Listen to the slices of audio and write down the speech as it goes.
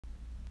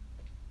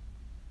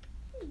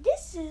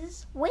This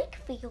is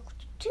Wakefield,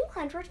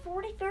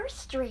 241st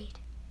Street.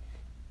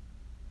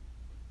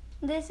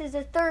 This is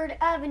a 3rd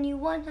Avenue,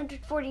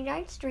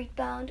 149th Street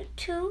bound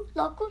 2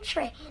 local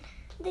train.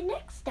 The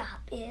next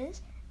stop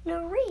is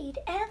Nereid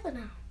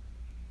Avenue.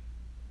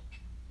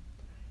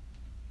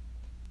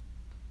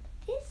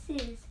 This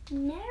is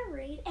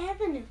Nereid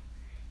Avenue.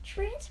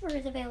 Transfer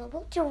is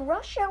available to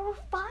Rush Hour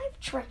 5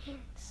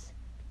 trains.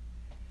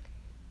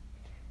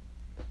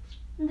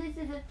 This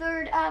is a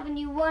 3rd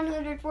Avenue,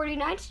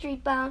 149th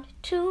Street bound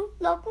 2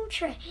 local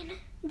train.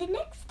 The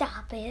next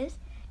stop is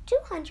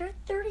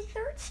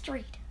 233rd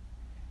Street.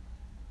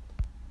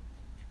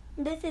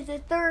 This is a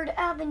 3rd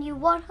Avenue,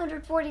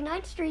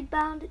 149th Street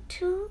bound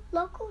 2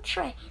 local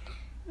train.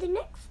 The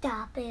next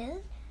stop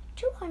is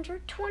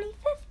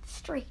 225th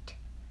Street.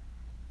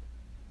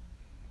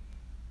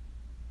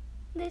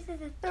 This is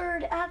a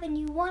 3rd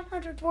Avenue,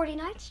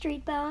 149th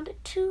Street bound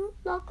 2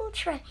 local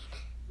train.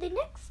 The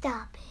next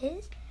stop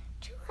is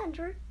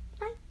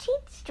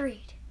 219th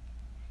Street.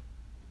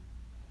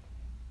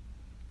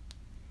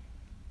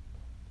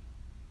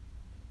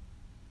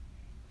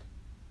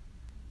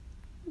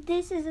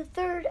 This is a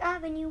 3rd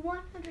Avenue,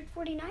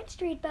 149th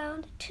Street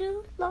bound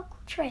 2 local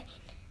train.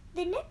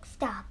 The next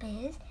stop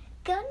is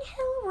Gun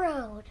Hill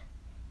Road.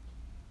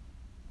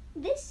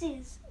 This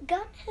is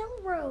Gun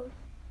Hill Road.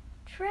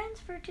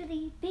 Transfer to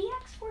the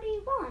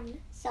BX41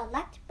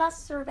 Select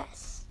Bus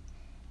Service.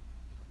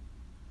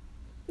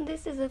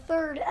 This is a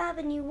 3rd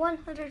Avenue,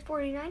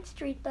 149th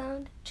Street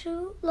bound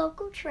 2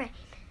 local train.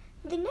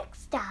 The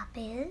next stop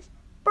is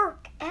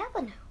Burke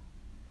Avenue.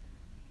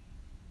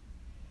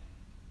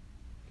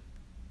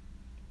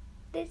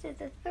 This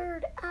is a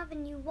 3rd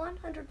Avenue,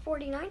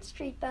 149th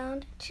Street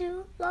bound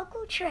 2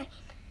 local train.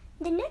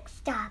 The next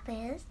stop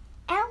is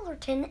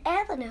Allerton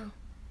Avenue.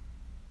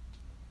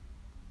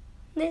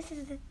 This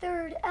is the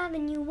 3rd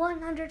Avenue,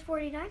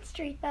 149th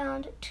Street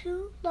bound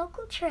 2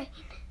 local train.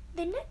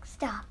 The next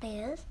stop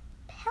is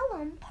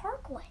Pelham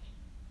Parkway.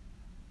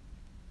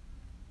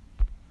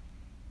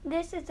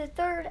 This is the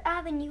 3rd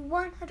Avenue,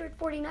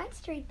 149th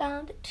Street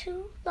bound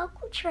 2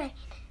 local train.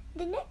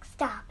 The next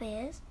stop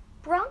is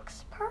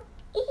Bronx Park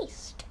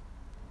East.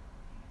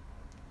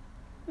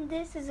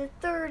 This is a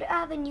 3rd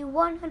Avenue,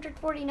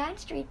 149th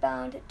Street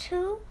bound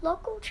 2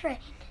 local train.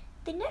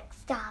 The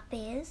next stop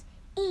is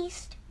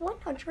East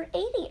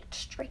 180th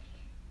Street.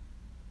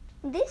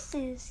 This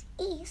is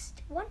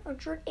East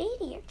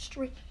 180th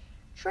Street.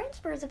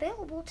 Transfer is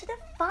available to the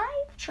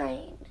 5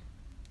 train.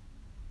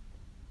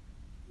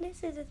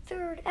 This is a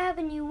 3rd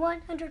Avenue,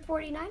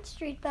 149th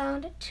Street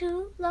bound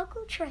 2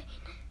 local train.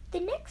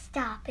 The next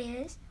stop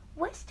is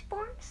West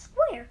Farm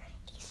Square,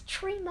 East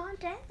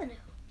Tremont Avenue.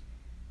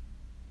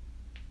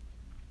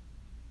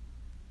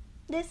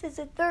 This is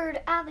a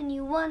 3rd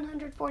Avenue,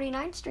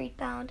 149th Street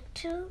bound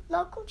 2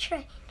 local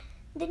train.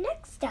 The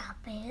next stop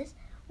is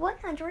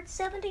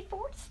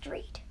 174th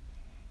Street.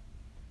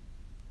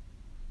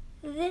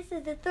 This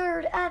is the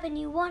 3rd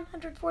Avenue,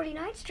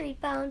 149th Street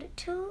bound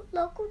 2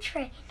 local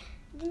train.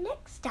 The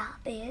next stop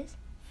is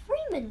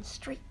Freeman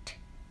Street.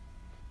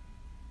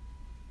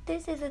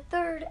 This is a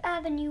 3rd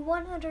Avenue,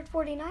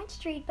 149th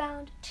Street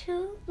bound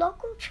 2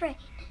 local train.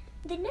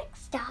 The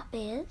next stop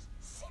is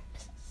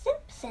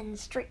Simpson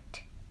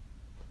Street.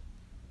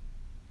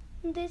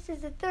 This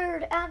is the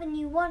 3rd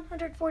Avenue,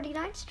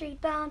 149th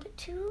Street bound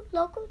 2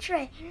 local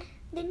train.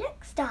 The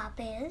next stop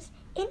is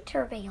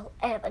Intervale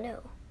Avenue.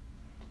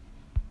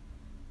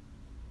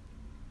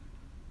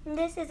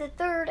 This is a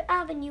 3rd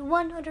Avenue,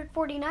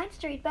 149th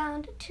Street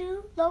bound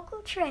 2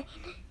 local train.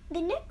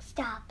 The next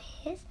stop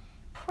is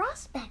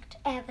Prospect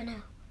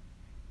Avenue.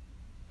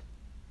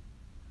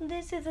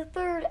 This is a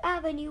 3rd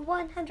Avenue,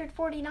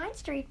 149th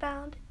Street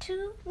bound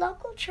 2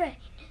 local train.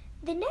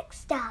 The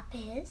next stop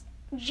is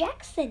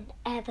Jackson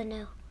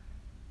Avenue.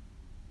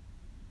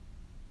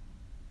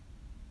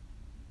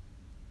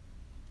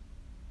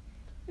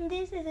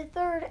 This is a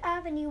 3rd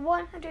Avenue,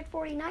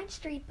 149th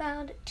Street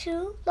bound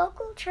 2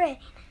 local train.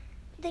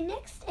 The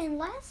next and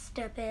last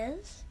stop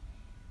is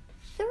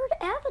 3rd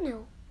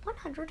Avenue,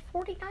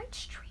 149th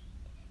Street.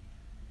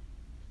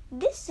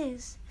 This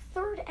is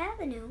 3rd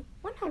Avenue,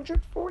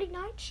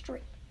 149th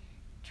Street.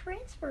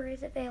 Transfer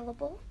is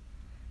available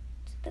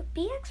to the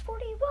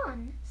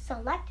BX41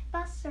 Select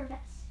Bus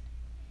Service.